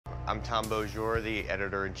I'm Tom Beaujour, the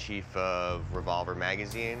editor-in-chief of Revolver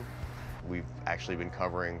magazine. We've actually been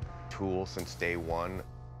covering Tool since day one.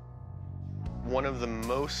 One of the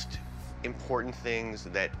most important things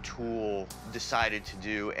that Tool decided to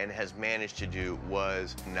do and has managed to do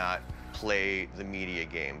was not play the media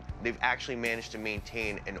game. They've actually managed to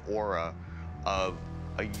maintain an aura of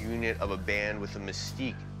a unit of a band with a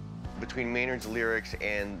mystique. Between Maynard's lyrics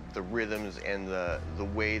and the rhythms and the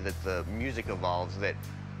way that the music evolves, that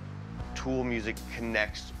Tool music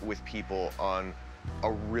connects with people on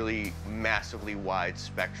a really massively wide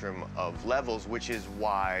spectrum of levels, which is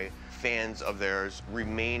why fans of theirs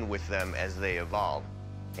remain with them as they evolve.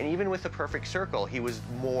 And even with The Perfect Circle, he was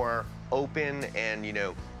more open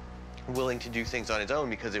and, willing to do things on his own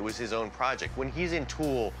because it was his own project. When he's in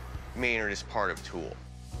Tool, Maynard is part of Tool.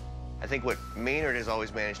 I think what Maynard has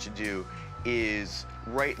always managed to do is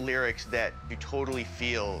write lyrics that you totally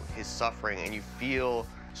feel his suffering and you feel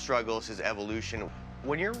struggles, his evolution.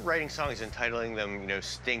 When you're writing songs and titling them,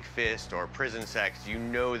 Stink Fist or Prison Sex, you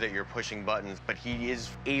know that you're pushing buttons, but he is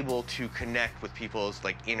able to connect with people's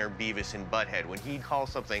inner Beavis and Butthead. When he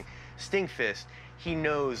calls something Stink Fist, he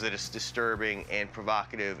knows that it's disturbing and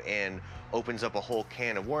provocative and opens up a whole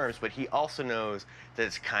can of worms, but he also knows that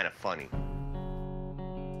it's kind of funny.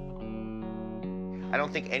 I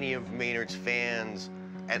don't think any of Maynard's fans,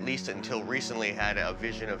 at least until recently, had a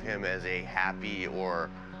vision of him as a happy or,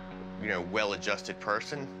 well-adjusted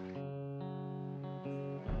person.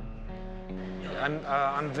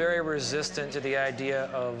 I'm very resistant to the idea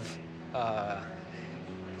of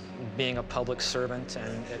being a public servant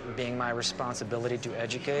and it being my responsibility to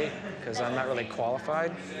educate, because I'm not really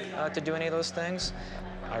qualified to do any of those things.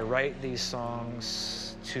 I write these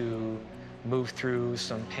songs to move through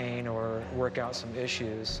some pain or work out some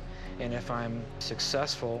issues. And if I'm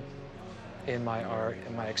successful in my art,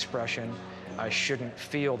 in my expression, I shouldn't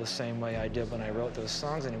feel the same way I did when I wrote those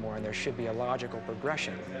songs anymore, and there should be a logical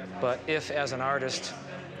progression. But if, as an artist,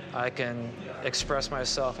 I can express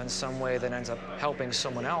myself in some way that ends up helping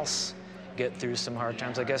someone else get through some hard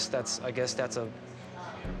times, I guess that's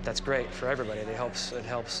great for everybody. It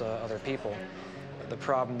helps other people. The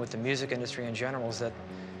problem with the music industry in general is that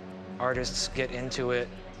artists get into it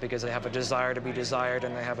because they have a desire to be desired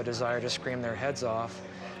and they have a desire to scream their heads off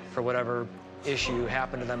for whatever issue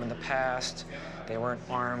happened to them in the past. They weren't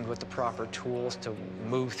armed with the proper tools to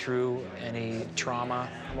move through any trauma,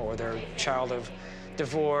 or they're a child of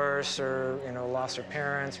divorce or lost their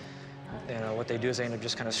parents. What they do is they end up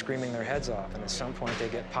just kind of screaming their heads off, and at some point they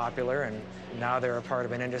get popular, and now they're a part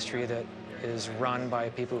of an industry that is run by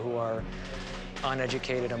people who are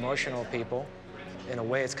uneducated, emotional people. In a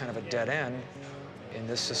way, it's kind of a dead end. In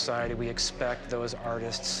this society, we expect those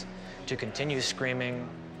artists to continue screaming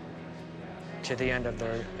to the end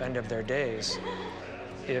of their days.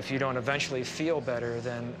 If you don't eventually feel better,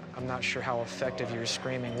 then I'm not sure how effective your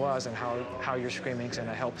screaming was and how your screaming is going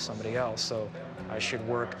to help somebody else. So I should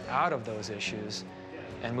work out of those issues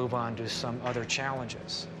and move on to some other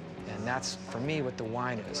challenges. And that's, for me, what the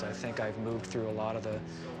wine is. I think I've moved through a lot of the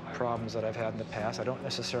problems that I've had in the past. I don't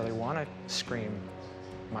necessarily want to scream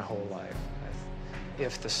my whole life.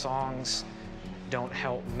 If the songs don't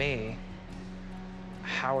help me,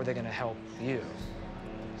 how are they going to help you?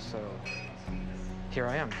 So here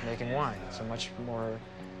I am, making wine. It's a much more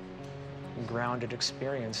grounded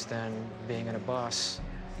experience than being in a bus,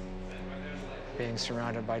 being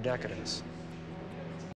surrounded by decadence.